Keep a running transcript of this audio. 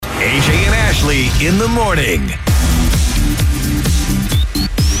AJ and Ashley in the morning.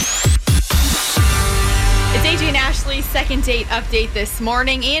 It's AJ and Ashley's second date update this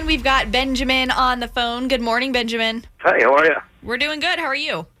morning, and we've got Benjamin on the phone. Good morning, Benjamin. Hi, how are you? We're doing good. How are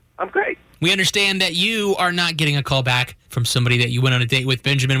you? I'm great. We understand that you are not getting a call back from somebody that you went on a date with,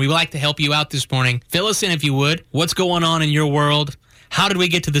 Benjamin. We would like to help you out this morning. Fill us in if you would. What's going on in your world? How did we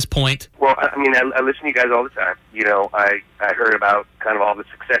get to this point? Well, I listen to you guys all the time. You know, I heard about kind of all the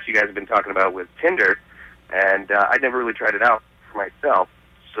success you guys have been talking about with Tinder, and I never really tried it out for myself.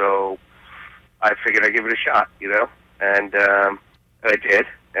 So I figured I'd give it a shot, you know, and I did.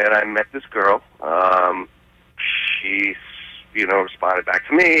 And I met this girl. She, responded back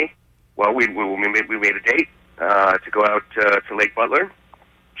to me. Well, we made a date to go out to Lake Butler.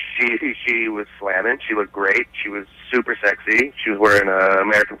 She was slamming. She looked great. She was super sexy. She was wearing an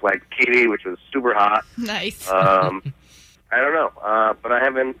American flag bikini, which was super hot. Nice. I don't know, but I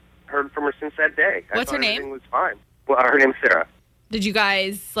haven't heard from her since that day. What's her name? Everything was fine. Well, her name's Sarah. Did you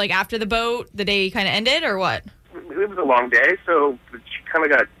guys, after the boat, the day kind of ended, or what? It was a long day, so she kind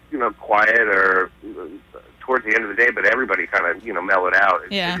of got, quiet or towards the end of the day, but everybody kind of, mellowed out.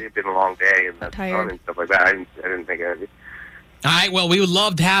 Yeah. It had been a long day and the sun and stuff like that. I didn't think of it. All right, well, we would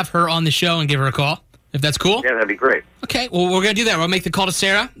love to have her on the show and give her a call, if that's cool. Yeah, that'd be great. Okay, well, we're going to do that. We'll make the call to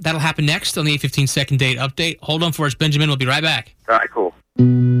Sarah. That'll happen next on the 8:15 second date update. Hold on for us, Benjamin. We'll be right back. All right, cool.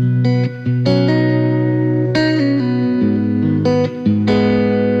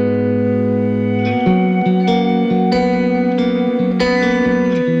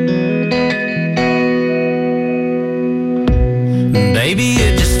 Baby,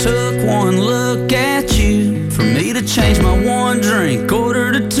 it just took one look at you for me to change my one drink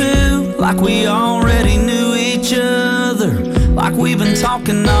order to two. Like we already knew each other, like we've been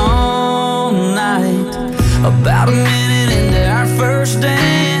talking all night. About a minute into our first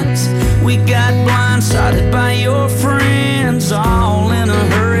dance, we got blindsided by your friends, all in a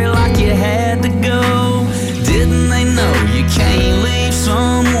hurry like you had to go. Didn't they know you can't leave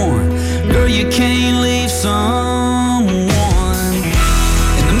someone? Girl, you can't leave someone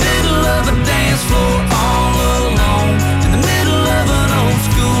in the middle of a dance floor all alone, in the middle of an old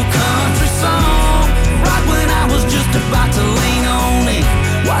school country song. Right when I was just about to lean on it,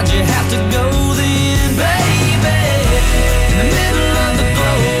 why'd you have to go then, baby? In the middle of the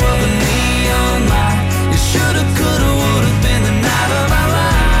glow of a neon light, you shoulda, coulda,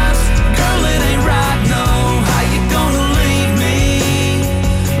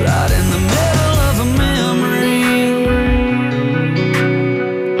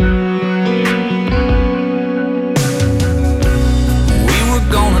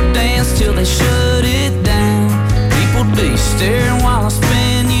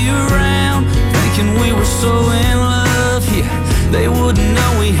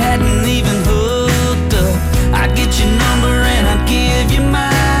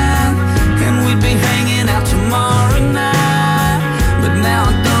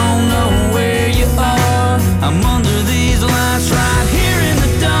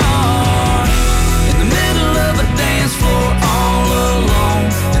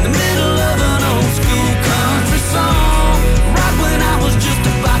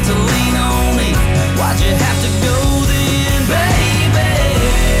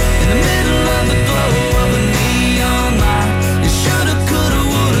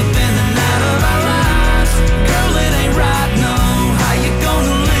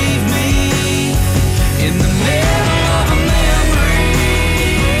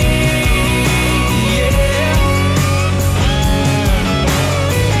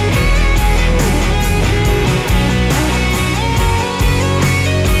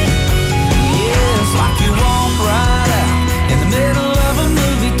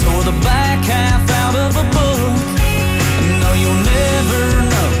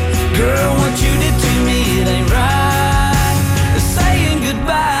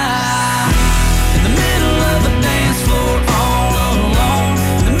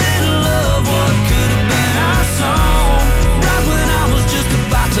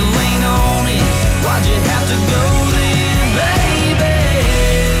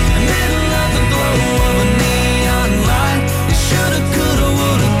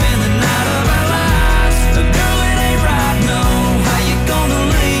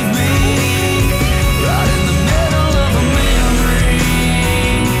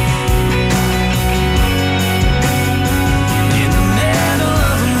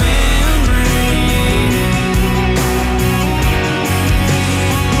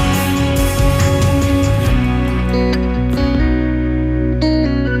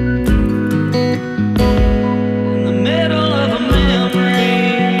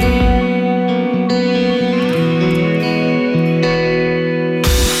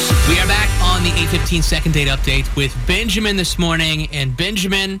 8:15 second date update with Benjamin this morning. And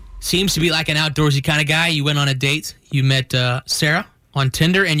Benjamin seems to be like an outdoorsy kind of guy. You went on a date. You met Sarah on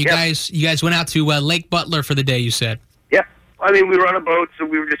Tinder, and you guys went out to Lake Butler for the day, you said. Yeah. I mean, we were on a boat, so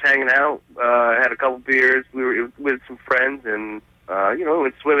we were just hanging out. Had a couple beers. We were with some friends, and,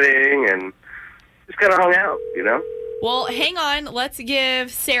 went swimming and just kind of hung out, Well, hang on. Let's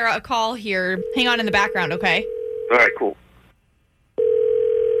give Sarah a call here. Hang on in the background, okay? All right, cool.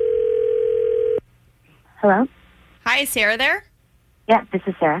 Hello? Hi, is Sarah there? Yeah, this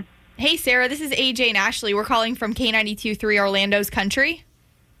is Sarah. Hey, Sarah, this is AJ and Ashley. We're calling from K92.3 Orlando's Country.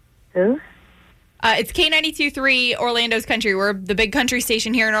 Who? It's K92.3 Orlando's Country. We're the big country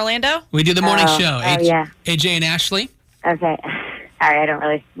station here in Orlando. We do the morning show. Yeah. AJ and Ashley. Okay. Sorry, I don't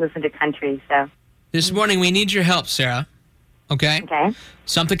really listen to country, so. This morning, we need your help, Sarah. Okay? Okay.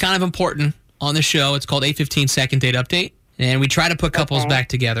 Something kind of important on the show. It's called 8:15 second date update. And we try to put couples back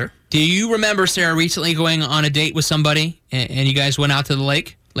together. Do you remember, Sarah, recently going on a date with somebody and you guys went out to the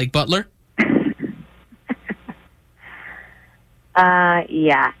lake, Lake Butler?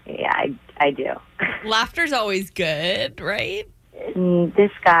 Yeah, I do. Laughter's always good, right?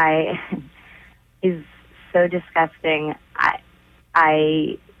 This guy is so disgusting.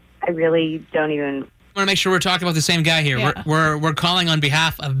 I really don't even. I want to make sure we're talking about the same guy here. Yeah. We're calling on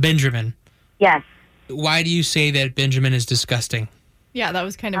behalf of Benjamin. Yes. Why do you say that Benjamin is disgusting? Yeah, that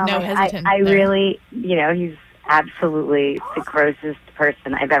was kind of hesitant. I really, he's absolutely the grossest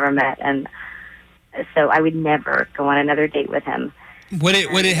person I've ever met, and so I would never go on another date with him. Would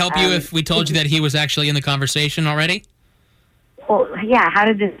it help you if we told you that he was actually in the conversation already? Well, yeah. How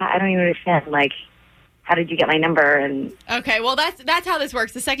did this? I don't even understand. Like, how did you get my number? And Okay, well, that's how this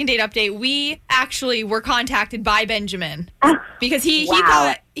works. The second date update, we actually were contacted by Benjamin because he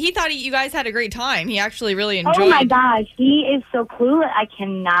thought you guys had a great time. He actually really enjoyed. Oh my gosh, he is so clueless. I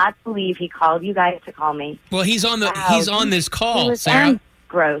cannot believe he called you guys to call me. Well, he's on this He call, was Sarah.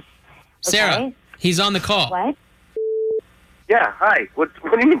 gross. Sarah, Okay? he's on the call. What? Yeah, hi. What do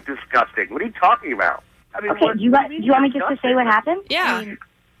you mean disgusting? What are you talking about? I mean, Okay, do you want me just to say what happened? Yeah. I mean,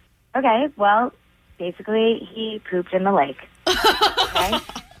 okay, well, basically, he pooped in the lake. Okay?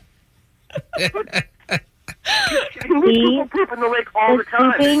 People poop in the lake all the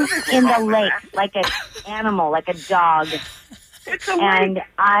time. Pooping in the lake like an animal, like a dog. It's a And lake.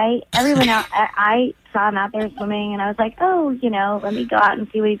 I saw him out there swimming, and I was like, oh, let me go out and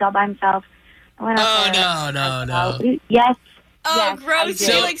see what he's all by himself. I went out there. No. Yes. Oh, yes, gross. I Did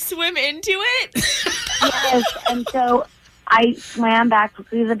did. you, swim into it? Yes, and so I swam back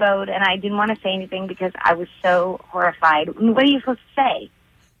quickly to the boat, and I didn't want to say anything because I was so horrified. What are you supposed to say?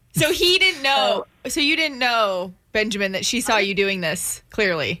 So he didn't know. So you didn't know, Benjamin, that she saw you doing this,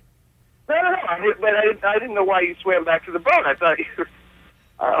 clearly. No. I didn't know why you swam back to the boat. I thought you were...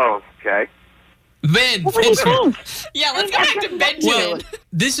 Oh, okay. What do you Benjamin. think? Yeah, let's go back to Benjamin. Well,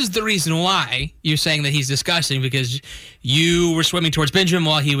 this is the reason why you're saying that he's disgusting, because you were swimming towards Benjamin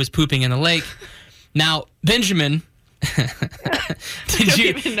while he was pooping in the lake. Now, Benjamin,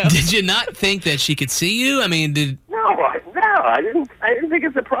 did you not think that she could see you? I mean, No, I didn't think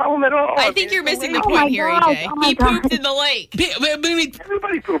it's a problem at all. I think you're missing the Oh my point here, God, AJ. oh my He pooped God. in the lake.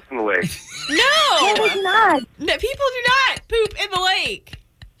 Everybody poops in the lake. No, No! it's not. No, people do not poop in the lake.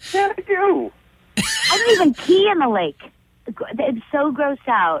 Yeah, I do. I don't even pee in the lake. It's so grossed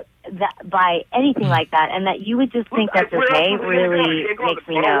out by anything like that, and that you would just think that's Where else okay was I gonna go? really I can't go on makes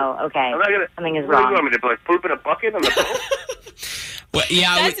the me boat. know, okay, I'm not gonna, something is what do you wrong. want me to poop in a bucket on the boat? Well,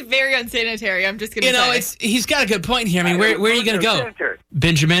 yeah, That's very unsanitary, I'm just going to say. he's got a good point here. I mean, where are you going to go?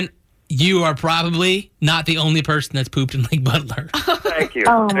 Benjamin, you are probably not the only person that's pooped in Lake Butler. Thank you.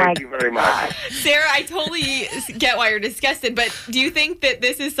 Oh my Thank you very much. Sarah, I totally get why you're disgusted, but do you think that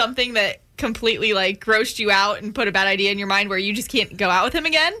this is something that completely, grossed you out and put a bad idea in your mind where you just can't go out with him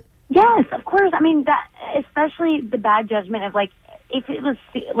again? Yes, of course. I mean, that, especially the bad judgment of, if it was,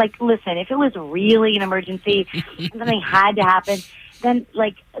 listen, if it was really an emergency and something had to happen, then,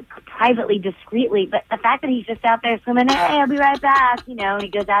 privately, discreetly. But the fact that he's just out there swimming, hey, I'll be right back, and he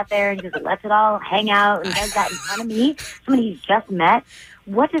goes out there and just lets it all hang out and does that in front of me, somebody he's just met,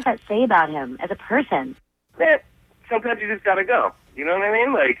 what does that say about him as a person? Sometimes you just gotta go. You know what I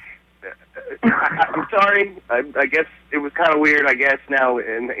mean? I'm sorry. I guess it was kind of weird. I guess now,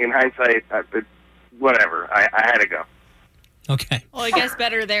 in hindsight, but whatever. I had to go. Okay. Well, I guess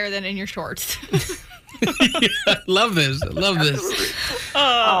better there than in your shorts. I love this.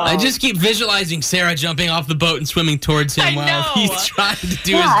 I just keep visualizing Sarah jumping off the boat and swimming towards him I while know. he's trying to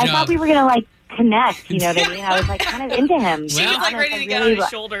do Yeah, his I job. thought we were going to, connect, you know what I mean? I was, kind of into him. She Well, was, ready to get on his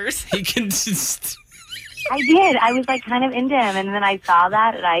shoulders. He can just... I did. I was like kind of into him, and then I saw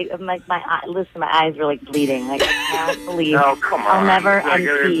that, and I'm like, my eyes were like bleeding. Like I can't believe. Oh, come on. I'll never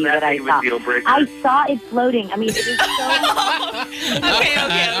unsee that I saw. I saw it floating. I mean, it was so. Okay.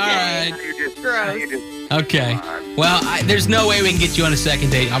 All right. Gross. Okay. Well, there's no way we can get you on a second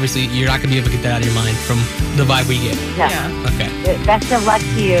date. Obviously, you're not going to be able to get that out of your mind from the vibe we get. No. Yeah. Okay. Best of luck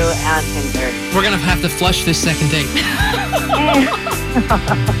to you on Tinder. We're going to have to flush this second date.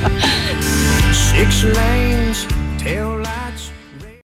 6 lanes, tail